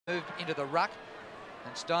moved into the ruck,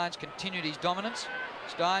 and Stynes continued his dominance.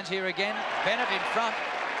 Stynes here again, Bennett in front.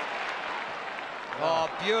 Oh,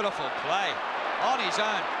 beautiful play on his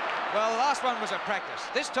own. Well, the last one was at practice.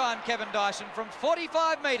 This time, Kevin Dyson from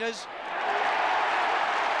 45 metres.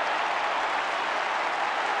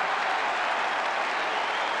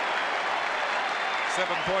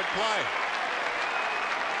 Seven-point play.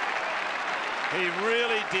 He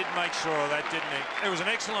really did make sure of that, didn't he? It was an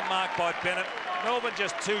excellent mark by Bennett. Melbourne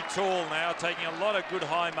just too tall now, taking a lot of good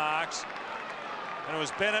high marks. And it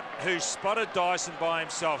was Bennett who spotted Dyson by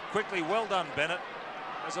himself. Quickly, well done, Bennett.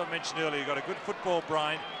 As I mentioned earlier, you've got a good football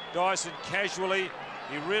brain. Dyson casually,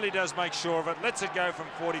 he really does make sure of it. Lets it go from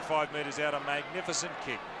 45 metres out, a magnificent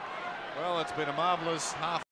kick. Well, it's been a marvellous half.